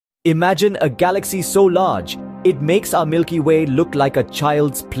Imagine a galaxy so large, it makes our Milky Way look like a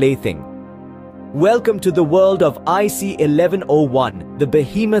child's plaything. Welcome to the world of IC 1101, the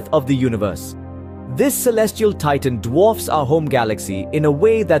behemoth of the universe. This celestial titan dwarfs our home galaxy in a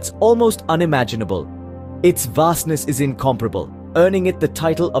way that's almost unimaginable. Its vastness is incomparable, earning it the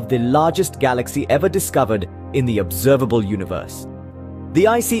title of the largest galaxy ever discovered in the observable universe. The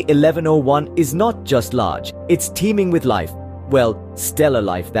IC 1101 is not just large, it's teeming with life. Well, stellar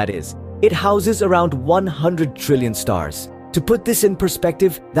life, that is. It houses around 100 trillion stars. To put this in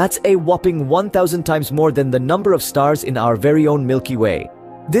perspective, that's a whopping 1,000 times more than the number of stars in our very own Milky Way.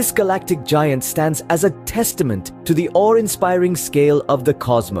 This galactic giant stands as a testament to the awe-inspiring scale of the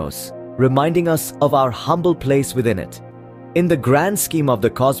cosmos, reminding us of our humble place within it. In the grand scheme of the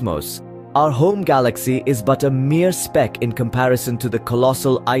cosmos, our home galaxy is but a mere speck in comparison to the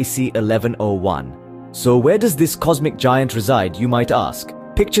colossal IC 1101. So where does this cosmic giant reside, you might ask?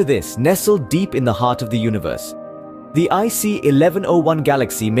 Picture this, nestled deep in the heart of the universe. The IC 1101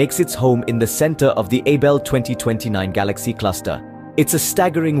 galaxy makes its home in the center of the Abell 2029 galaxy cluster. It's a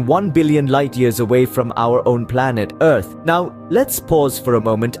staggering 1 billion light-years away from our own planet, Earth. Now, let's pause for a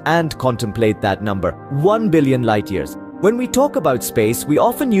moment and contemplate that number, 1 billion light-years. When we talk about space, we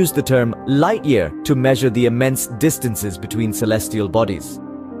often use the term light-year to measure the immense distances between celestial bodies.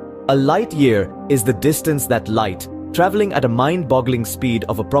 A light-year is the distance that light, traveling at a mind-boggling speed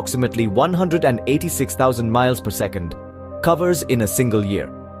of approximately 186,000 miles per second, covers in a single year.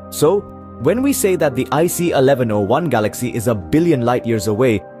 So, when we say that the IC 1101 galaxy is a billion light-years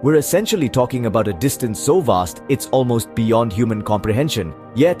away, we're essentially talking about a distance so vast it's almost beyond human comprehension.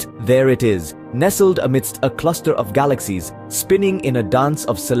 Yet, there it is, nestled amidst a cluster of galaxies, spinning in a dance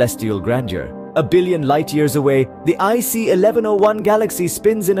of celestial grandeur. A billion light-years away, the IC 1101 galaxy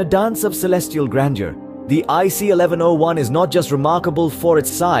spins in a dance of celestial grandeur. The IC 1101 is not just remarkable for its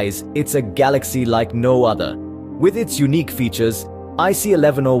size, it's a galaxy like no other. With its unique features, IC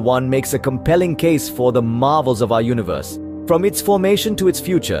 1101 makes a compelling case for the marvels of our universe. From its formation to its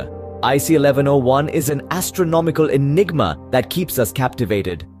future, IC 1101 is an astronomical enigma that keeps us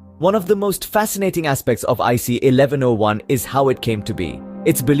captivated. One of the most fascinating aspects of IC 1101 is how it came to be.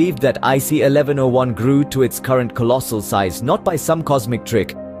 It's believed that IC 1101 grew to its current colossal size not by some cosmic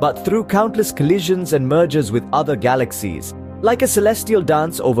trick, but through countless collisions and mergers with other galaxies. Like a celestial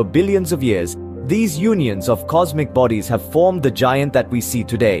dance over billions of years, these unions of cosmic bodies have formed the giant that we see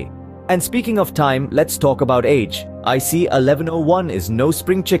today. And speaking of time, let's talk about age. IC 1101 is no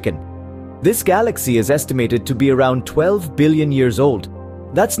spring chicken. This galaxy is estimated to be around 12 billion years old.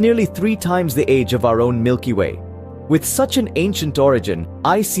 That's nearly 3 times the age of our own Milky Way. With such an ancient origin,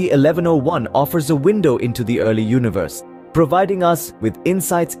 IC 1101 offers a window into the early universe, providing us with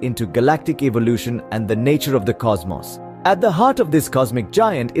insights into galactic evolution and the nature of the cosmos. At the heart of this cosmic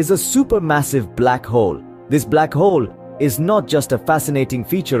giant is a supermassive black hole. This black hole is not just a fascinating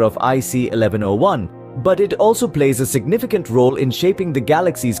feature of IC 1101, but it also plays a significant role in shaping the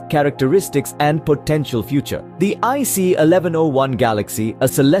galaxy's characteristics and potential future. The IC 1101 galaxy, a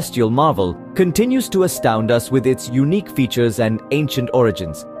celestial marvel, continues to astound us with its unique features and ancient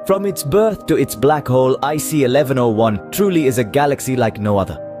origins. From its birth to its black hole, IC 1101 truly is a galaxy like no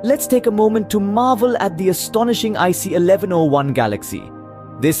other. Let's take a moment to marvel at the astonishing IC 1101 galaxy.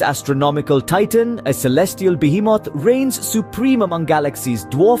 This astronomical titan, a celestial behemoth, reigns supreme among galaxies,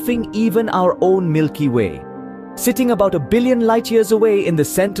 dwarfing even our own Milky Way. Sitting about a billion light-years away in the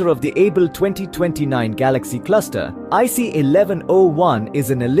center of the Abell 2029 galaxy cluster, IC 1101 is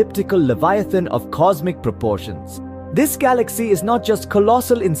an elliptical leviathan of cosmic proportions. This galaxy is not just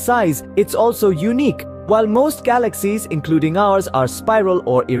colossal in size, it's also unique. While most galaxies, including ours, are spiral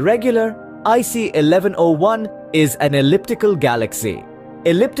or irregular, IC 1101 is an elliptical galaxy.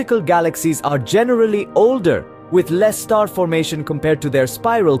 Elliptical galaxies are generally older, with less star formation compared to their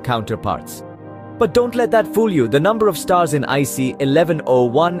spiral counterparts. But don't let that fool you, the number of stars in IC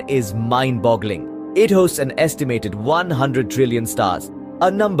 1101 is mind-boggling. It hosts an estimated 100 trillion stars,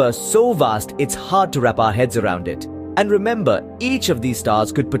 a number so vast it's hard to wrap our heads around it. And remember, each of these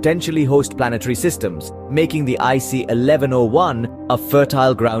stars could potentially host planetary systems, making the IC 1101 a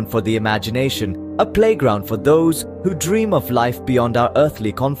fertile ground for the imagination, a playground for those who dream of life beyond our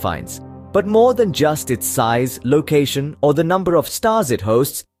earthly confines. But more than just its size, location, or the number of stars it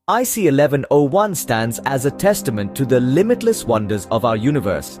hosts, IC 1101 stands as a testament to the limitless wonders of our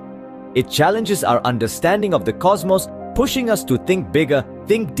universe. It challenges our understanding of the cosmos, pushing us to think bigger,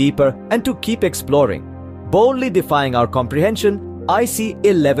 think deeper, and to keep exploring. Boldly defying our comprehension, IC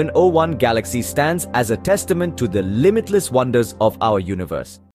 1101 galaxy stands as a testament to the limitless wonders of our universe.